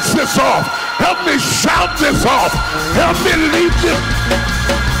dance this off. Help me shout this off. Help me leap this.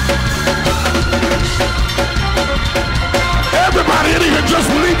 Everybody in here just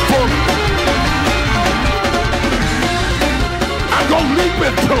leap for me. I'm going to leap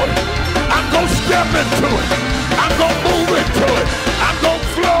into it. I'm going to step into it. I'm going to move into it. I'm going to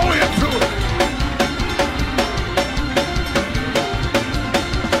flow into it.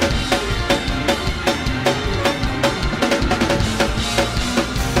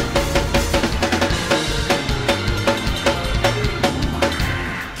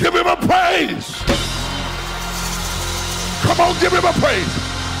 Give him a praise. Come on, give him a praise.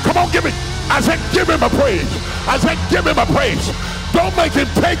 Come on, give it. I said, give him a praise. I said, give him a praise. Don't make him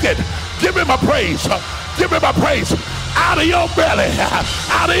take it. Give him a praise. Give him a praise. Out of your belly,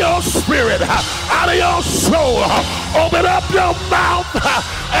 out of your spirit, out of your soul. Open up your mouth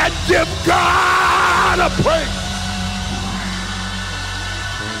and give God a praise.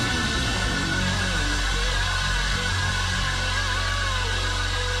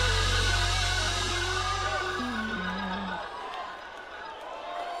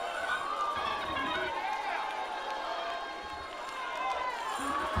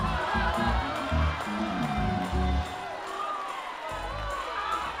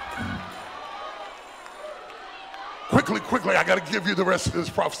 Quickly, I got to give you the rest of this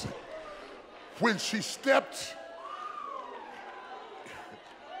prophecy. When she stepped,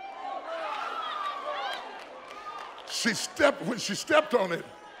 when she stepped on it,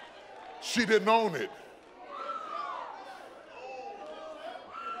 she didn't own it.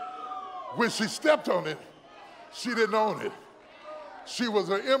 When she stepped on it, she didn't own it. She was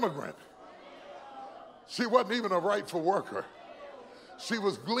an immigrant. She wasn't even a rightful worker. She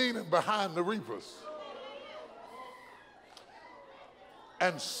was gleaning behind the reapers.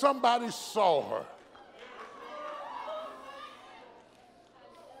 And somebody saw her.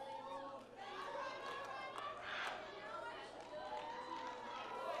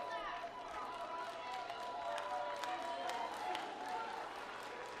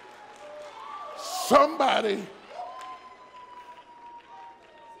 Somebody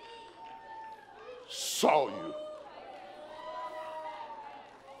saw you.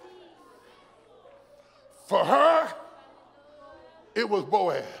 For her, it was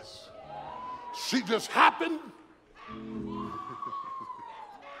Boaz. She just happened.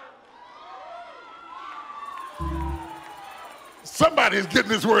 Somebody's getting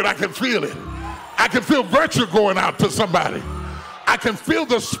this word. I can feel it. I can feel virtue going out to somebody. I can feel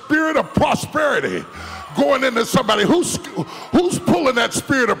the spirit of prosperity going into somebody. Who's pulling that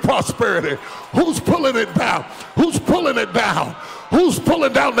spirit of prosperity? Who's pulling it down? Who's pulling it down? Who's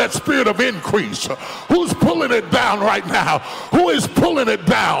pulling down that spirit of increase? Who's pulling it down right now? Who is pulling it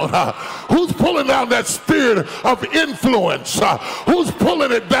down? Who's pulling down that spirit of influence? Who's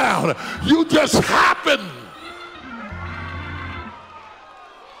pulling it down? You just happen.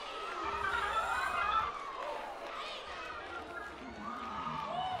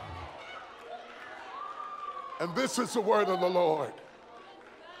 And this is the word of the Lord.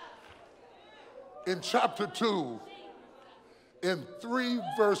 In chapter 2, in 3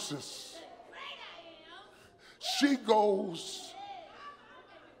 verses, she goes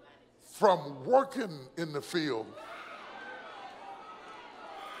from working in the field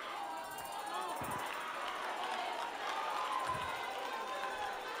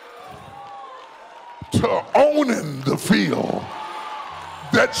to owning the field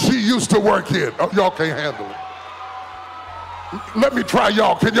that she used to work in. Oh, y'all can't handle it. Let me try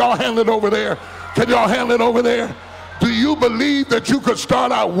y'all. Can y'all handle it over there? Can y'all handle it over there? Do you believe that you could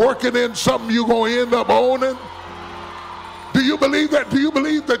start out working in something you're going to end up owning? Do you believe that? Do you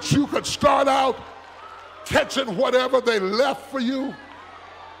believe that you could start out catching whatever they left for you?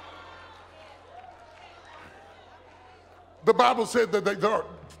 The Bible said that there are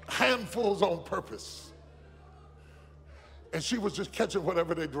handfuls on purpose. And she was just catching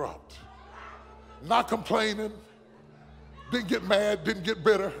whatever they dropped. Not complaining, didn't get mad, didn't get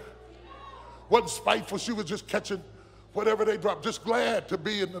bitter, wasn't spiteful. She was just catching whatever they dropped, just glad to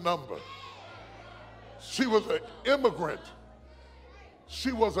be in the number. She was an immigrant.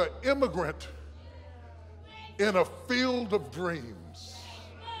 She was an immigrant in a field of dreams.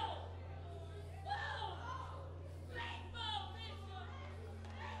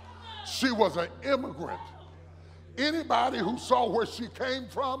 She was an immigrant. Anybody who saw where she came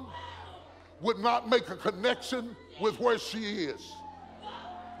from would not make a connection with where she is.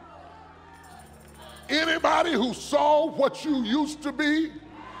 Anybody who saw what you used to be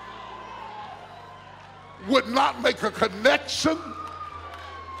would not make a connection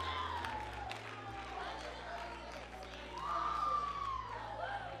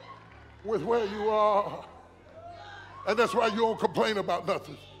with where you are. And that's why you don't complain about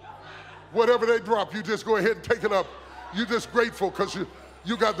nothing. Whatever they drop, you just go ahead and take it up. You're just grateful because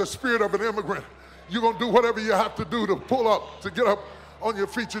you got the spirit of an immigrant. You're going to do whatever you have to do to pull up, to get up on your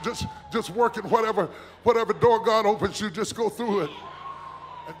feet. You're just working whatever door God opens, you just go through it.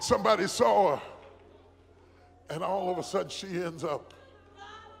 And somebody saw her, and all of a sudden she ends up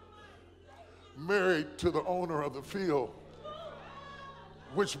married to the owner of the field,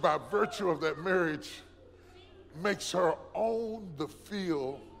 which by virtue of that marriage makes her own the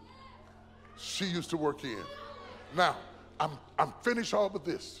field she used to work in. Now, I'm finished all with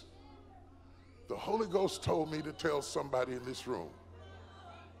this. The Holy Ghost told me to tell somebody in this room,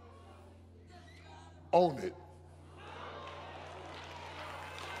 own it.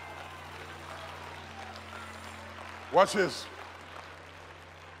 Watch this.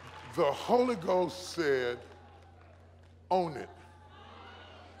 The Holy Ghost said, own it.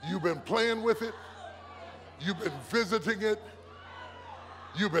 You've been playing with it. You've been visiting it.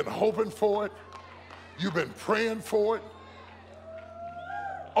 You've been hoping for it. You've been praying for it.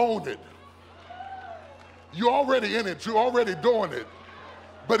 Own it. You're already in it. You're already doing it.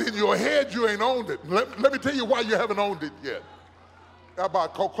 But in your head, you ain't owned it. Let me tell you why you haven't owned it yet.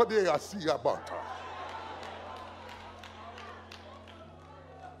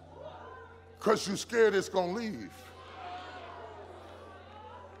 Because you're scared it's going to leave.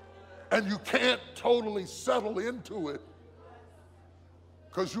 And you can't totally settle into it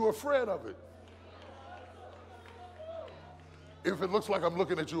because you're afraid of it. If it looks like I'm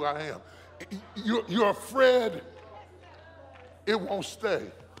looking at you, I am. You're afraid it won't stay.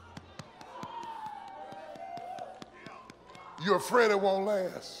 You're afraid it won't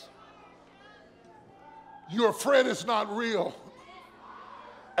last. You're afraid it's not real.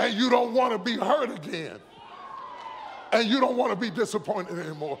 And you don't want to be hurt again. And you don't want to be disappointed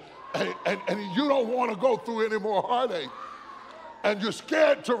anymore. And you don't want to go through any more heartache. And you're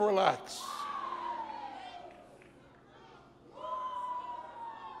scared to relax.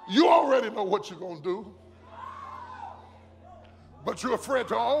 You already know what you're going to do. But you're afraid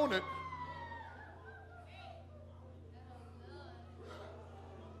to own it.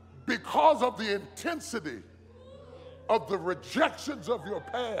 Because of the intensity of the rejections of your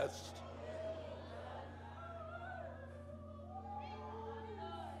past.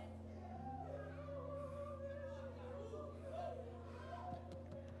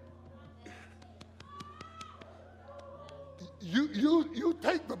 You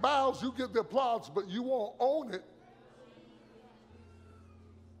take the bows, you get the applause, but you won't own it.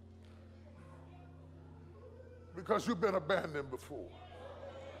 Because you've been abandoned before.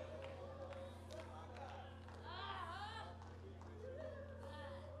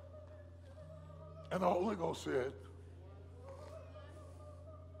 And the Holy Ghost said,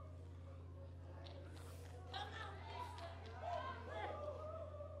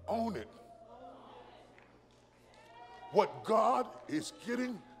 own it. What God is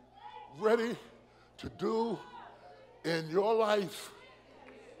getting ready to do in your life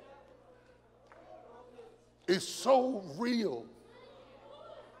is so real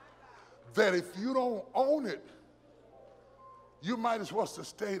that if you don't own it, You might as well have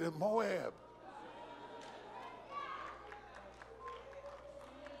stayed in Moab.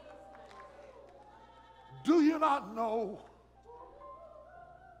 Do you not know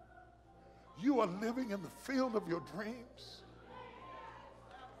you are living in the field of your dreams?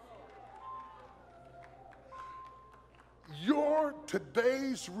 Your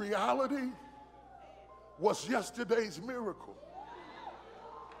today's reality was yesterday's miracle.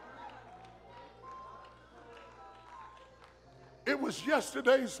 It was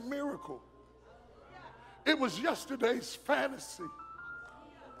yesterday's miracle. It was yesterday's fantasy.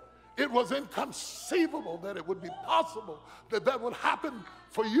 It was inconceivable that it would be possible that that would happen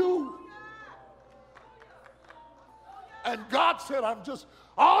for you. And God said, all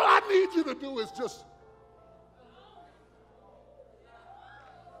I need you to do is just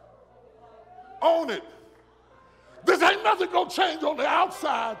own it. This ain't nothing gonna change on the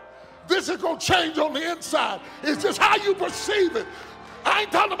outside. This is gonna change on the inside. It's just how you perceive it. I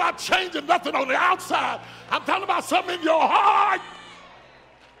ain't talking about changing nothing on the outside. I'm talking about something in your heart.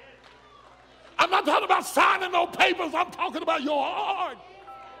 I'm not talking about signing no papers. I'm talking about your heart.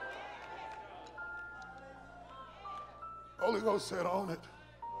 Holy Ghost said, own it.